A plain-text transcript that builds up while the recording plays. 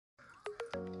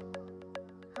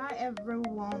Hi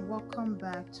everyone, welcome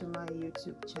back to my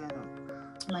YouTube channel.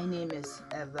 My name is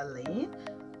Evelyn.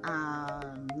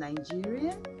 I'm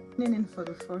Nigerian, in for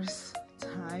the first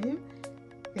time.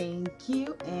 Thank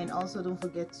you, and also don't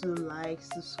forget to like,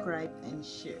 subscribe, and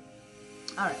share.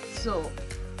 Alright, so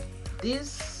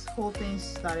this whole thing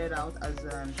started out as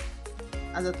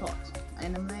a thought,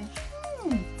 and I'm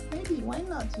like, maybe why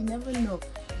not? You never know.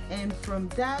 And from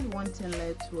that, one thing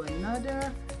led to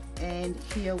another, and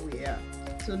here we are.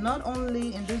 So not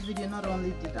only in this video, not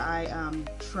only did I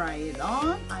try it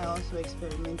on, I also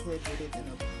experimented with it in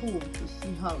a pool to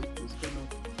see how it was gonna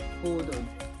hold on,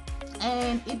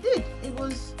 and it did. It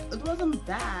wasn't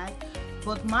bad,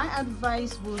 but my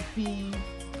advice would be,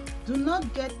 do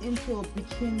not get into a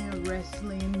bikini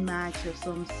wrestling match of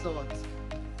some sort.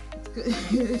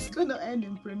 It's gonna end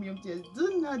in premium tears.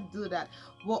 Do not do that.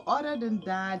 But other than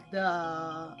that,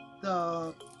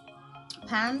 the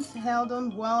pants held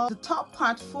on well. The top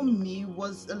part for me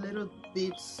was a little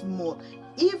bit small,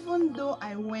 even though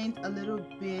I went a little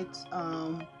bit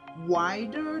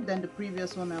wider than the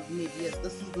previous one I've made. Yes,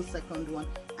 this is the second one.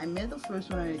 I made the first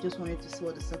one and I just wanted to see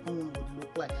what the second one would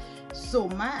look like. So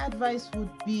my advice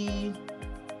would be,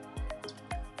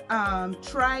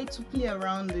 try to play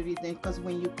around with it, because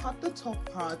when you cut the top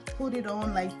part, put it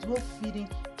on, like do a fitting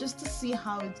just to see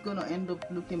how it's gonna end up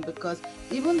looking, because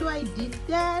even though I did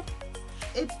that,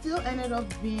 it still ended up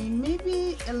being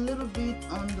really a little bit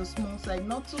on the small side.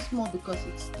 Not too small because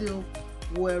it's still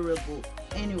wearable.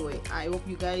 Anyway, I hope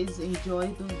you guys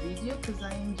enjoyed the video, because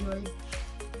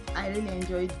I really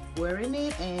enjoyed wearing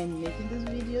it and making this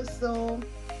video. So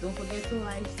don't forget to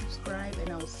like, subscribe, and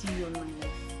I'll see you on my next.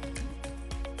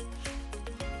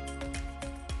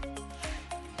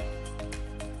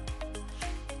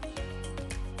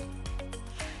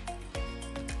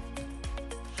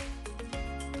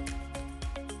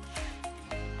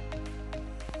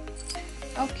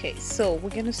 Okay, so we're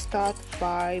gonna start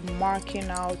by marking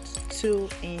out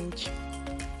 2-inch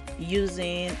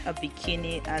using a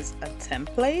bikini as a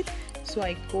template. So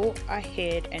I go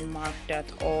ahead and mark that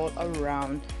all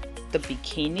around the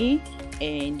bikini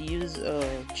and use a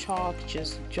chalk,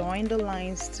 just join the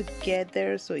lines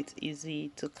together so it's easy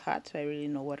to cut. So I really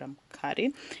know what I'm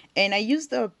cutting, and I use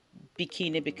the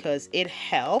bikini because it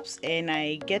helps and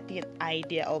I get the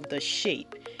idea of the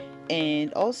shape.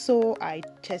 And also I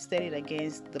tested it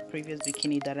against the previous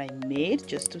bikini that I made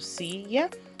just to see, yeah,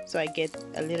 so I get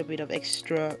a little bit of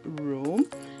extra room,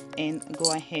 and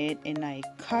go ahead and I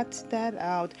cut that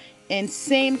out. And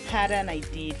same pattern I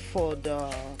did for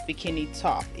the bikini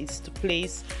top, is to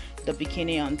place the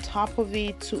bikini on top of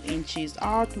it 2 inches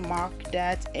out, mark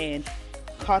that, and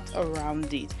cut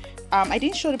around it. I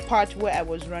didn't show the part where I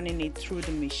was running it through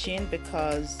the machine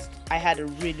because I had a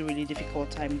really difficult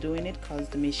time doing it, because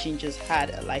the machine just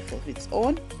had a life of its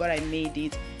own, but I made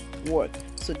it work.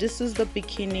 So this is the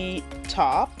bikini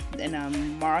top, and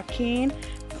I'm marking,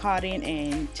 cutting,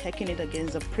 and checking it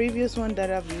against the previous one that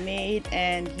I've made.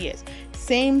 And yes,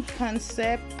 same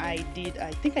concept. I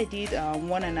think I did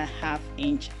 1.5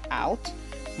 inch out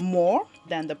more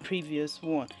than the previous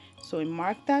one. So I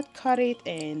marked that, cut it,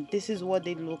 and this is what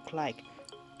they look like.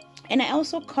 And I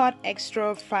also cut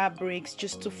extra fabrics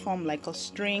just to form like a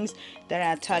strings that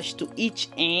are attached to each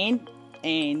end,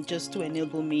 and just to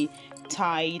enable me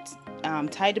tie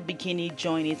the bikini,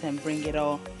 join it, and bring it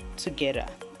all together.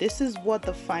 This is what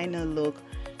the final look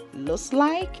looks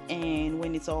like, and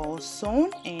when it's all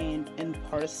sewn and in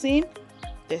person,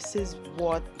 this is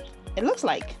what it looks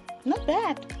like. Not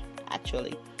bad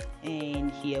actually. And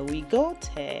here we go,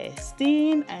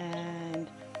 testing, and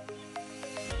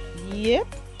yep,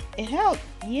 it helped.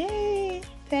 Yay!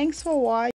 Thanks for watching.